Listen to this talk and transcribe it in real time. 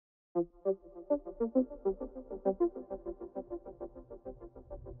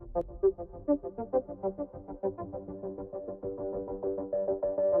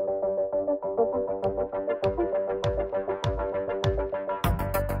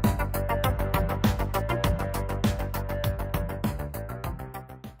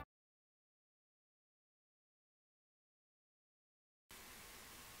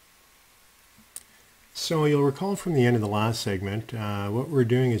So you'll recall from the end of the last segment, what we're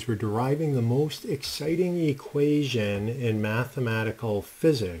doing is we're deriving the most exciting equation in mathematical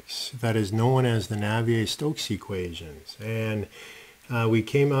physics that is known as the Navier-Stokes equations. And we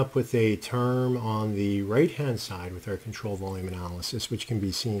came up with a term on the right-hand side with our control volume analysis, which can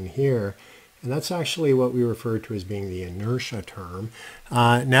be seen here. And that's actually what we refer to as being the inertia term.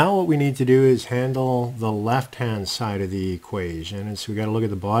 Now what we need to do is handle the left-hand side of the equation. And so we've got to look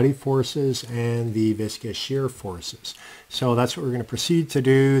at the body forces and the viscous shear forces. So that's what we're going to proceed to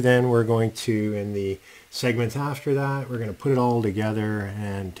do. Then we're going to, in the segments after that, we're going to put it all together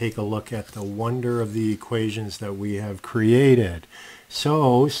and take a look at the wonder of the equations that we have created.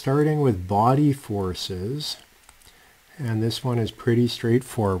 So starting with body forces, and this one is pretty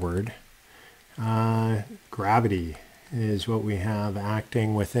straightforward. Gravity is what we have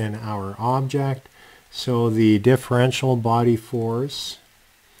acting within our object. So the differential body force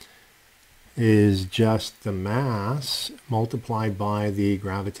is just the mass multiplied by the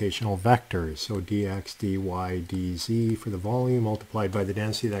gravitational vectors. So dx, dy, dz for the volume multiplied by the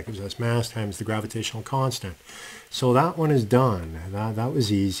density. That gives us mass times the gravitational constant. So that one is done. That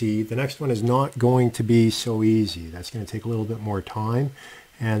was easy. The next one is not going to be so easy. That's going to take a little bit more time.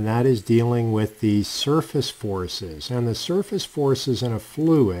 And that is dealing with the surface forces. And the surface forces in a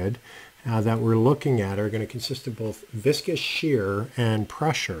fluid that we're looking at are going to consist of both viscous shear and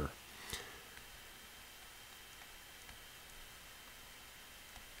pressure.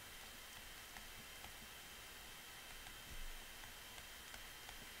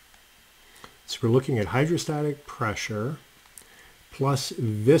 So we're looking at hydrostatic pressure plus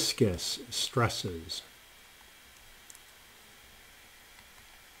viscous stresses.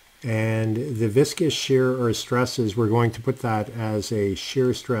 And the viscous shear or stresses, we're going to put that as a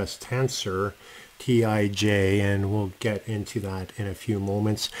shear stress tensor, Tij, and we'll get into that in a few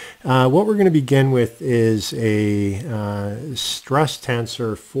moments. What we're going to begin with is a stress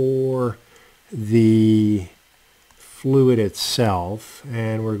tensor for the fluid itself,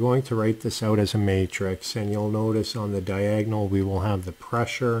 and we're going to write this out as a matrix, and you'll notice on the diagonal we will have the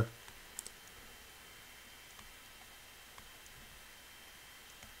pressure,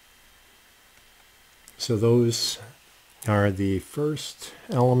 so those are the first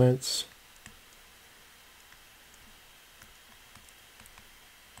elements.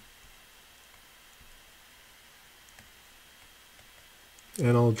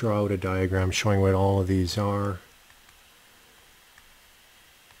 And I'll draw out a diagram showing what all of these are.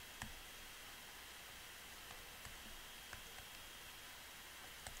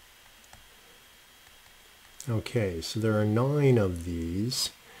 Okay, so there are 9 of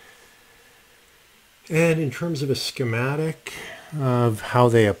these. And in terms of a schematic of how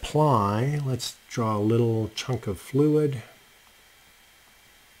they apply, let's draw a little chunk of fluid.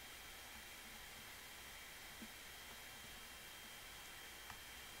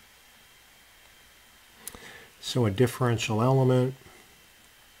 So a differential element.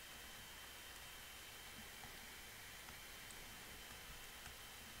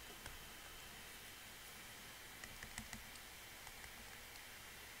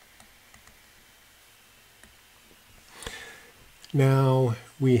 Now,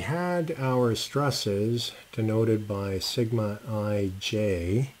 we had our stresses denoted by sigma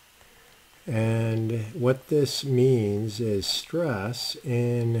ij, and what this means is stress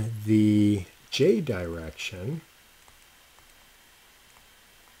in the j direction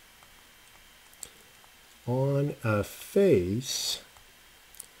on a face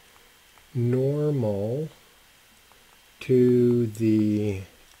normal to the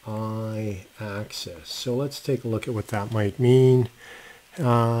I-axis. So let's take a look at what that might mean.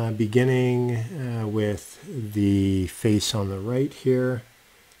 Beginning with the face on the right here,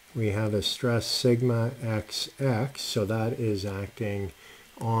 we have a stress sigma xx, so that is acting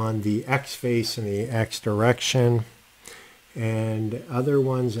on the x face in the x direction, and other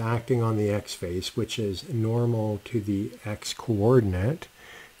ones acting on the x face, which is normal to the x coordinate.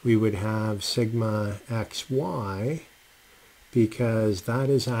 We would have sigma xy, because that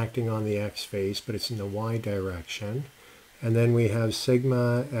is acting on the x face, but it's in the y direction. And then we have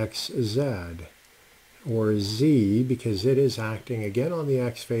sigma xz, or z, because it is acting again on the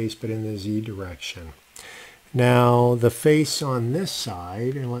x face, but in the z direction. Now the face on this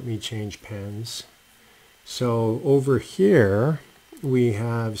side, and let me change pens. So over here we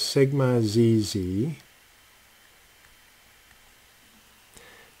have sigma ZZ,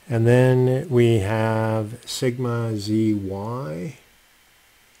 and then we have sigma ZY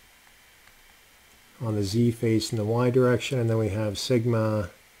on the Z face in the Y direction, and then we have sigma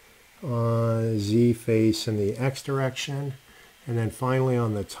Z face in the X direction, and then finally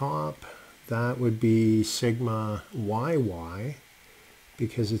on the top that would be sigma YY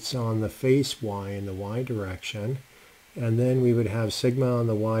because it's on the face Y in the Y direction, and then we would have sigma on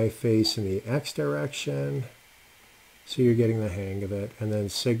the Y face in the X direction, so you're getting the hang of it, and then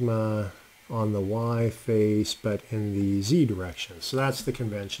sigma on the Y face but in the Z direction. So that's the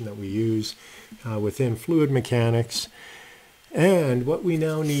convention that we use within fluid mechanics. And what we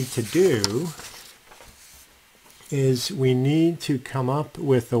now need to do is we need to come up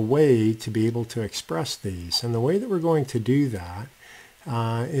with a way to be able to express these. And the way that we're going to do that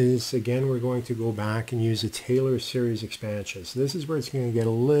is, again, we're going to go back and use a Taylor series expansion. So this is where it's going to get a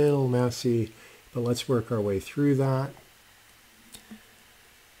little messy, but let's work our way through that.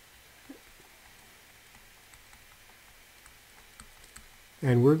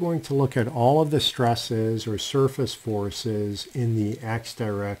 And we're going to look at all of the stresses or surface forces in the X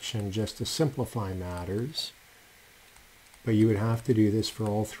direction just to simplify matters. But you would have to do this for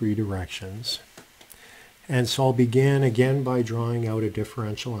all three directions. And so I'll begin again by drawing out a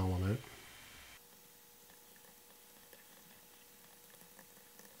differential element.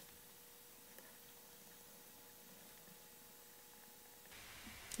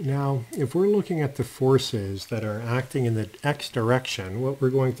 Now, if we're looking at the forces that are acting in the X direction, what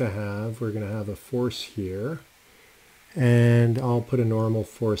we're going to have a force here, and I'll put a normal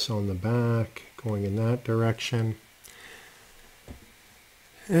force on the back going in that direction.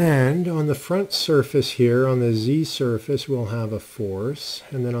 And on the front surface here, on the Z surface, we'll have a force,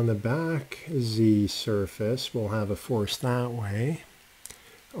 and then on the back Z surface, we'll have a force that way.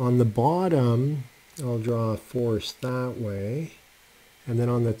 On the bottom, I'll draw a force that way. And then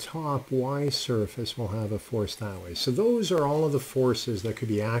on the top Y surface, we'll have a force that way. So those are all of the forces that could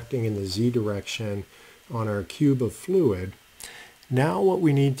be acting in the Z direction on our cube of fluid. Now what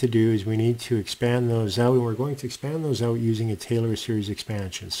we need to do is we need to expand those out, and we're going to expand those out using a Taylor series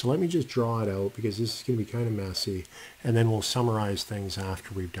expansion. So let me just draw it out because this is going to be kind of messy, and then we'll summarize things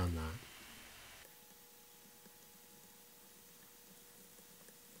after we've done that.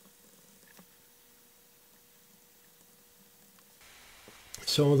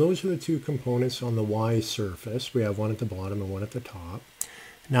 So those are the two components on the Y surface. We have one at the bottom and one at the top.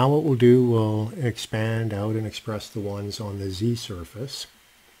 Now what we'll do, we'll expand out and express the ones on the Z surface.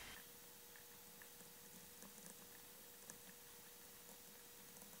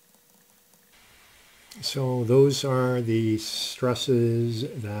 So those are the stresses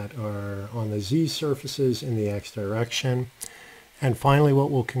that are on the Z surfaces in the X direction. And finally,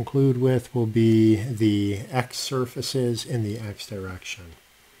 what we'll conclude with will be the X surfaces in the X direction.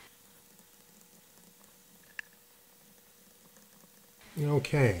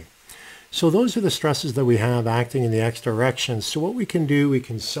 Okay, so those are the stresses that we have acting in the X direction. So what we can do, we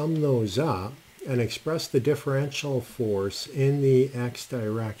can sum those up and express the differential force in the X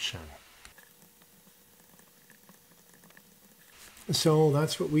direction. So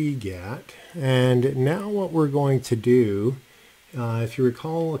that's what we get. And now what we're going to do, if you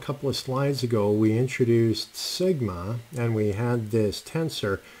recall a couple of slides ago, we introduced sigma and we had this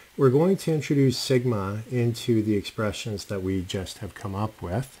tensor. We're going to introduce sigma into the expressions that we just have come up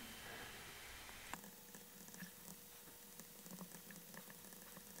with.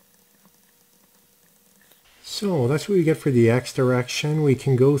 So that's what we get for the X direction. We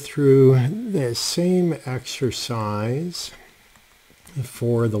can go through the same exercise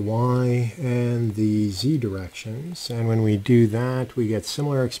for the Y and the Z directions. And when we do that, we get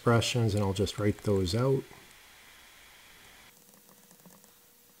similar expressions, and I'll just write those out.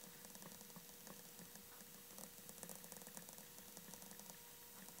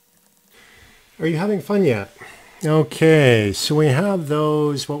 Are you having fun yet? Okay, so we have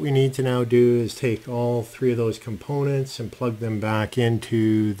those. What we need to now do is take all three of those components and plug them back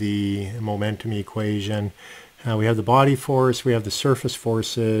into the momentum equation. We have the body force, we have the surface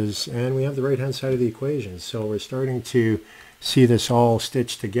forces, and we have the right-hand side of the equation. So we're starting to see this all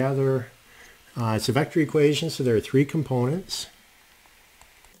stitched together. It's a vector equation, so there are three components.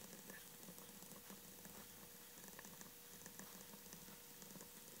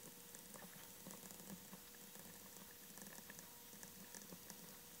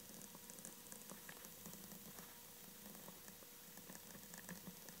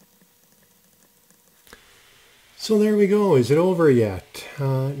 So there we go. Is it over yet?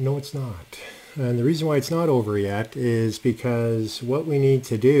 No, it's not. And the reason why it's not over yet is because what we need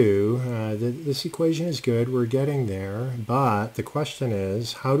to do, this equation is good, we're getting there, but the question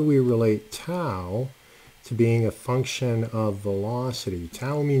is, how do we relate tau to being a function of velocity?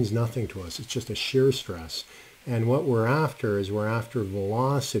 Tau means nothing to us, it's just a shear stress. And what we're after is we're after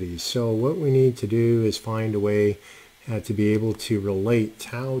velocity. So what we need to do is find a way to be able to relate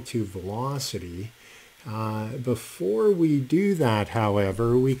tau to velocity. Before we do that,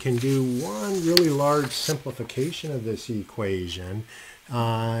 however, we can do one really large simplification of this equation,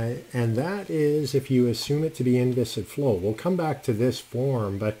 and that is if you assume it to be inviscid flow. We'll come back to this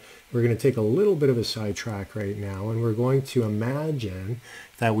form, but we're going to take a little bit of a sidetrack right now, and we're going to imagine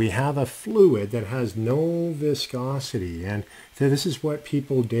that we have a fluid that has no viscosity. And so this is what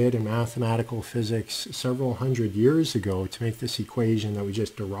people did in mathematical physics several hundred years ago to make this equation that we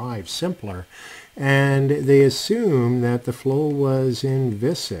just derived simpler. And they assumed that the flow was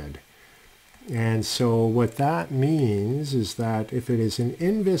inviscid. And so what that means is that if it is an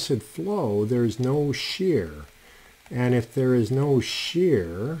inviscid flow, there's no shear. And if there is no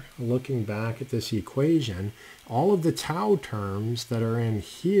shear, looking back at this equation, all of the tau terms that are in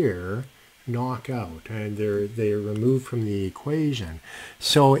here knock out and they're removed from the equation.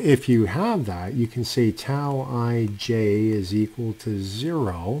 So if you have that, you can say tau ij is equal to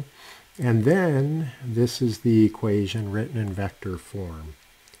 0. And then this is the equation written in vector form.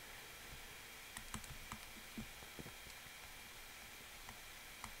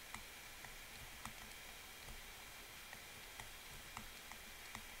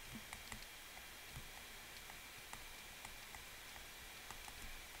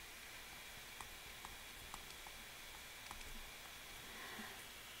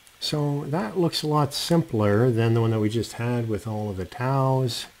 So that looks a lot simpler than the one that we just had with all of the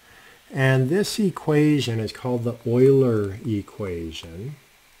taus. And this equation is called the Euler equation.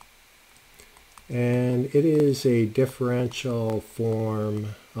 And it is a differential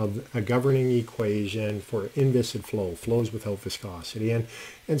form of a governing equation for inviscid flow, flows without viscosity.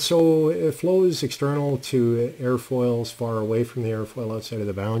 And so if flow is external to airfoils far away from the airfoil outside of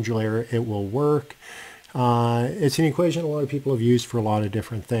the boundary layer, it will work. It's an equation a lot of people have used for a lot of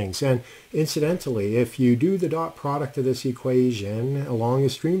different things. And incidentally, if you do the dot product of this equation along a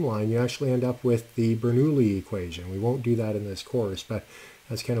streamline, you actually end up with the Bernoulli equation. We won't do that in this course, but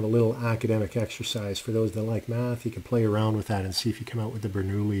that's kind of a little academic exercise. For those that like math, you can play around with that and see if you come out with the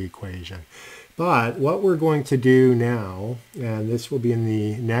Bernoulli equation. But what we're going to do now, and this will be in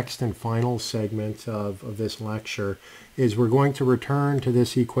the next and final segment of this lecture, is we're going to return to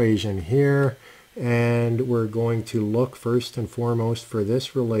this equation here. And we're going to look first and foremost for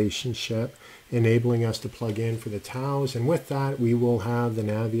this relationship, enabling us to plug in for the taus. And with that, we will have the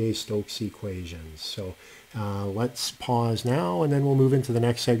Navier-Stokes equations. So let's pause now, and then we'll move into the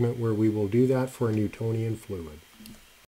next segment where we will do that for a Newtonian fluid.